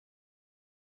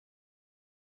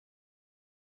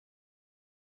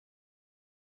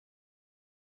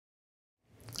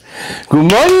Good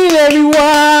morning,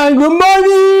 everyone. Good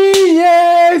morning.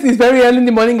 Yes, it's very early in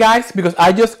the morning, guys, because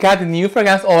I just got the new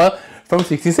fragrance oil from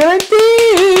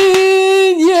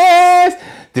 1617. Yes,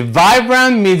 the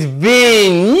Vibrant meets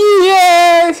Vien.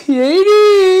 Yes, here it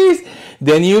is.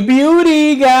 The new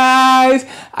beauty, guys.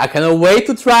 I cannot wait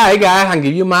to try, guys, and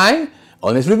give you my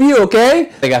honest review,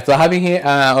 okay? So I have here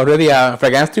already a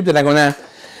fragrance strip that I'm gonna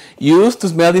use to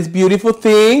smell this beautiful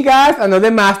thing, guys. Another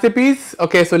masterpiece.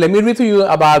 Okay, so let me read to you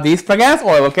about this fragrance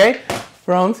oil, okay?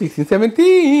 From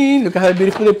 1617. Look at how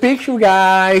beautiful the picture,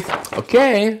 guys.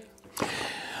 Okay.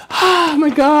 Oh my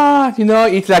God. You know,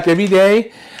 it's like every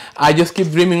day I just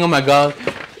keep dreaming, oh my God,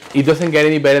 it doesn't get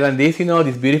any better than this, you know,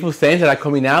 these beautiful scents that are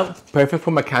coming out. Perfect for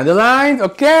my candle lines,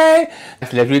 okay?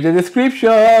 Let's read the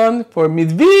description for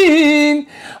Miss Vien.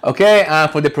 Okay,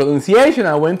 for the pronunciation,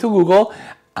 I went to Google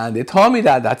and they told me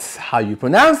that that's how you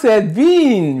pronounce it.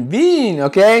 Vien,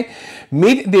 okay?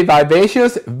 Meet the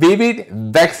vivacious, vivid,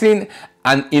 vexing,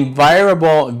 and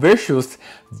invariable virtuous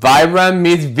Vibrant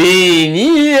Miss Vien.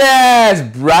 Yes!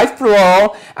 Bright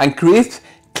floral and crisp,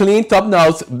 clean top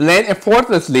notes blend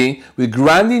effortlessly with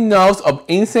grinding notes of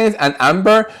incense and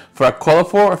amber for a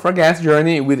colorful fragrance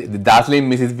journey with the dazzling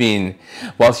Mrs. Vien.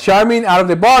 While charming out of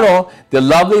the bottle, the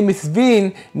lovely Mrs.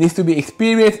 Vien needs to be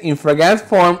experienced in fragrance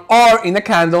form or in a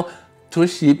candle to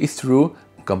achieve its true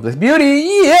complex beauty.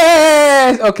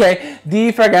 Yes! Okay,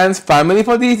 the fragrance family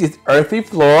for this is earthy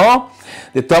floral.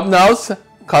 The top notes,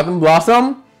 cotton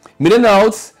blossom. Middle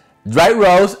notes, dried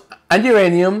rose and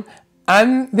geranium.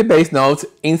 And the base notes,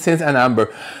 incense and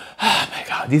amber. Oh my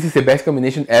God, this is the best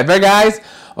combination ever, guys.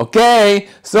 Okay,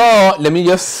 so let me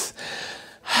just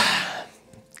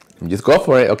go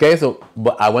for it. Okay, so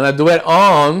but I want to do it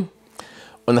on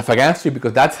the fragrance strip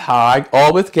because that's how I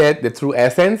always get the true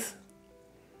essence.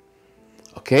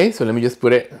 Okay, so let me just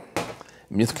put it.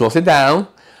 Let me just close it down.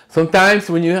 Sometimes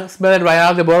when you smell it right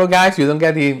out of the bottle, guys, you don't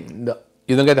get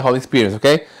the whole experience.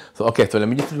 Okay, so let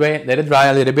me just let it dry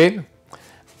a little bit.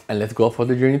 And let's go for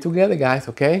the journey together, guys,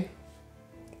 okay?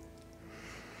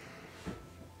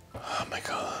 Oh my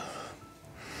God.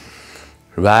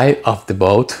 Right off the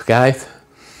boat, guys.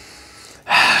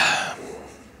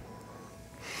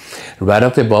 Right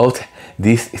off the boat,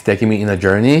 this is taking me in a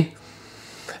journey.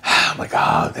 Oh my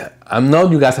God. I know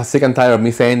you guys are sick and tired of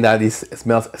me saying that this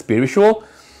smells spiritual,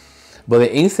 but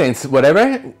the incense,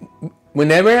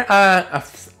 whenever a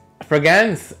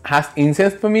fragrance has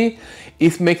incense for me,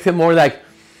 it makes it more like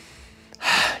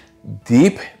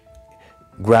deep,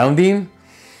 grounding,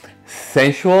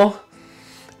 sensual.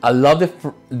 I love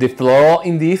the floral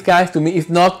in these, guys. To me, it's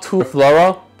not too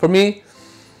floral for me.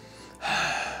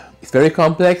 It's very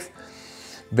complex,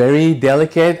 very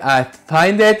delicate. I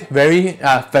find it very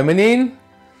feminine,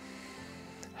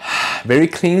 very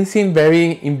cleansing,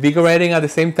 very invigorating at the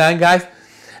same time, guys.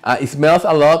 It smells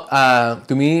a lot.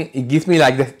 To me, it gives me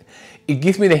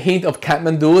the hint of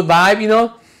Kathmandu vibe, you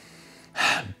know.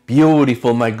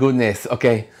 Beautiful, my goodness.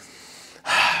 Okay,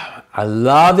 I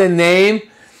love the name.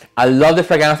 I love the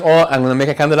fragrance oil. I'm gonna make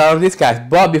a candle out of this, guys.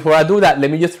 But before I do that, let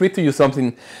me just read to you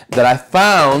something that I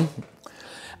found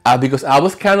because I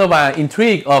was kind of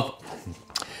intrigued of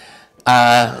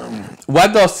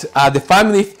what does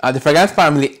the fragrance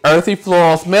family earthy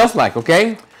floral smells like.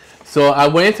 Okay, so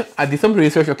I did some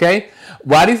research. Okay,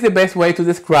 what is the best way to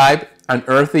describe an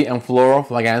earthy and floral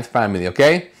fragrance family?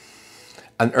 Okay.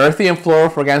 An earthy and floral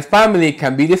fragrance family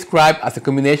can be described as a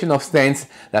combination of scents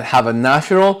that have a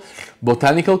natural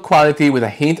botanical quality with a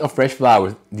hint of fresh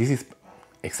flowers. This is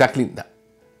exactly that.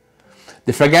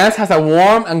 The fragrance has a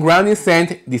warm and grounding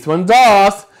scent. This one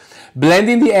does,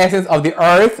 blending the essence of the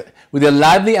earth with the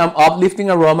lively and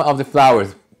uplifting aroma of the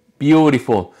flowers.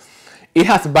 Beautiful. It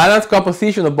has balanced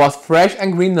composition of both fresh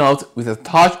and green notes with a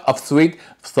touch of sweet,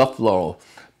 soft floral.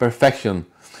 Perfection.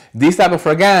 This type of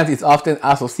fragrance is often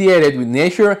associated with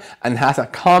nature and has a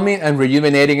calming and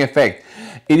rejuvenating effect.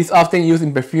 It is often used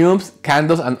in perfumes,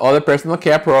 candles, and other personal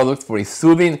care products for its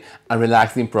soothing and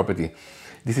relaxing property.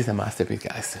 This is a masterpiece,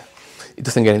 guys. It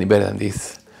doesn't get any better than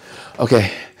this.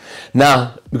 Okay,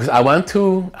 now,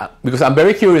 because I'm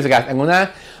very curious, guys, I'm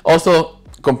gonna also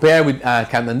compare with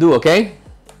Kathmandu, okay?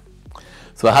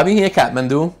 So I have here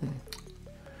Kathmandu,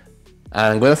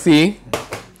 and I'm gonna see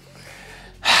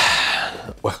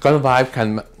what kind of vibe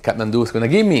Kathmandu is going to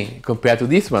give me compared to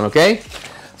this one, okay?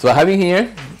 So I have in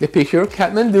here the picture of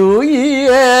Kathmandu,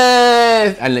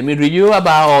 yes! And let me read you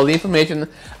about all the information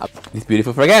about this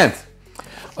beautiful fragrance.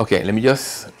 Okay, let me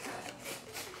just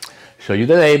show you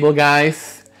the label,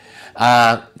 guys.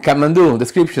 Kathmandu,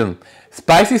 description.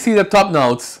 Spicy cedar top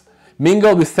notes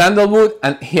mingled with sandalwood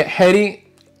and hairy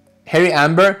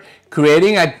amber,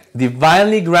 creating a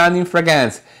divinely grounding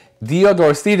fragrance. Deod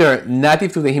or cedar,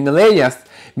 native to the Himalayas,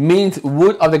 means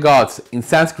wood of the gods in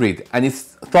Sanskrit, and is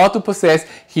thought to possess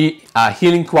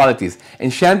healing qualities.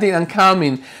 Enchanting and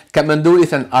calming, Kathmandu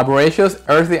is an arboraceous,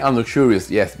 earthy, and luxurious.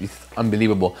 Yes, it's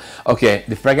unbelievable. Okay,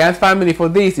 the fragrance family for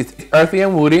this is earthy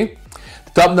and woody.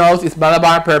 The top notes is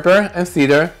Malabar pepper and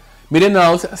cedar. Middle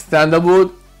notes,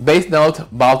 sandalwood. Base note,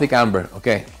 Baltic amber.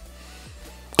 Okay,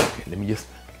 let me just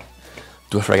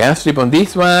do a fragrance strip on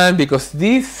this one, because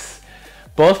these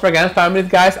both fragrance families,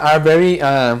 guys, are very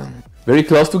very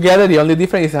close together. The only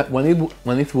difference is that one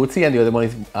is woodsy and the other one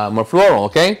is more floral.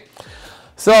 Okay,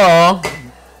 so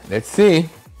let's see.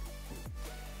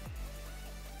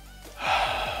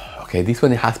 Okay, this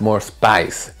one has more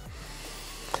spice.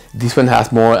 This one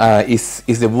has more is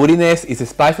the woodiness, is the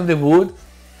spice of the wood.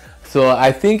 So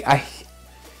I think I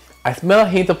smell a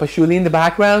hint of patchouli in the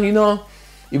background, you know,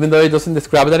 even though it doesn't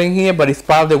describe that in here, but it's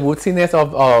part of the woodiness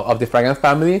of the fragrance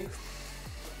family.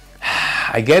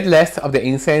 I get less of the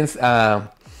incense.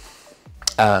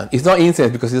 It's not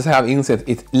incense because it doesn't have incense.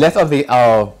 It's less of the,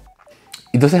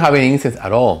 it doesn't have any incense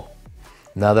at all,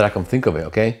 now that I can think of it,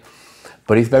 okay?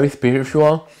 But it's very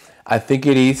spiritual. I think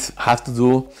it has to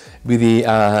do with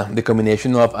the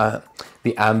combination of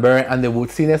the amber and the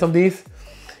woodiness of this.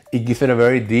 It gives it a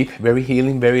very deep, very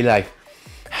healing, very like,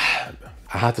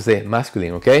 I have to say,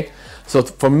 masculine, okay? So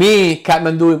for me,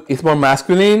 Kathmandu is more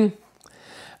masculine.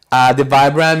 The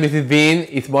vibrant Mrs. Vien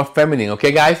is more feminine,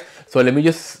 okay, guys? So let me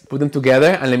just put them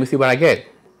together and let me see what I get.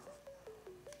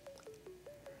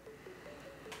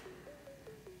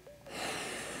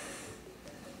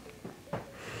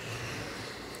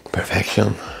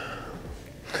 Perfection.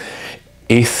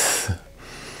 Oh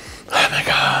my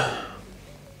God.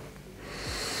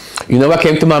 You know what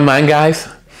came to my mind, guys?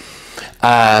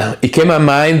 It came to my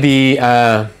mind the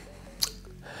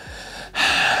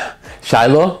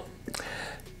Shiloh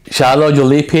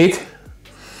Jolie Pitt.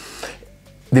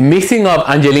 The mixing of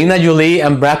Angelina Jolie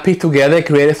and Brad Pitt together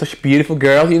created such beautiful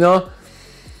girls, you know.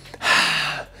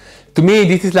 To me,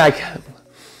 this is like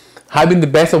having the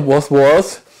best of both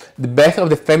worlds, the best of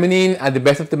the feminine and the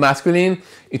best of the masculine,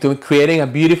 into creating a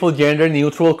beautiful gender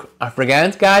neutral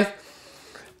fragrance, guys.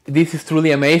 This is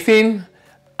truly amazing.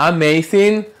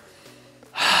 Amazing.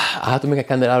 I have to make a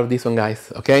candle out of this one,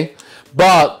 guys, okay?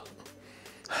 But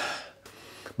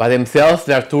by themselves,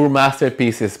 they are two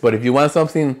masterpieces. But if you want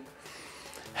something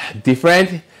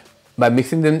different, by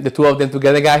mixing them, the two of them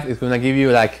together, guys, it's gonna give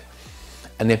you like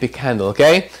an epic candle,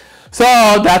 okay? So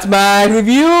that's my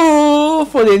review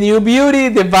for the new beauty,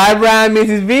 the vibrant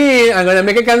Mrs. Vien. I'm gonna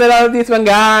make a candle out of this one,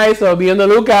 guys, so be on the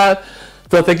lookout.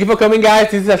 So thank you for coming, guys.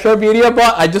 This is a short video,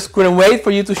 but I just couldn't wait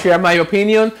for you to share my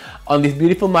opinion on this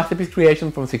beautiful masterpiece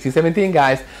creation from 1617,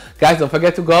 guys. Guys, don't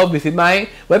forget to go visit my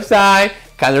website,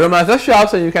 candleromance.shop,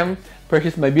 so you can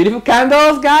purchase my beautiful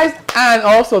candles, guys. And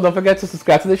also don't forget to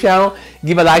subscribe to the channel,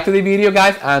 give a like to the video,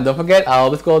 guys, and don't forget, I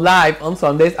always go live on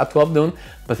Sundays at 12 noon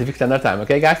Pacific Standard Time.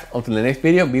 Okay, guys, until the next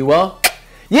video, be well.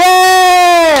 Yeah!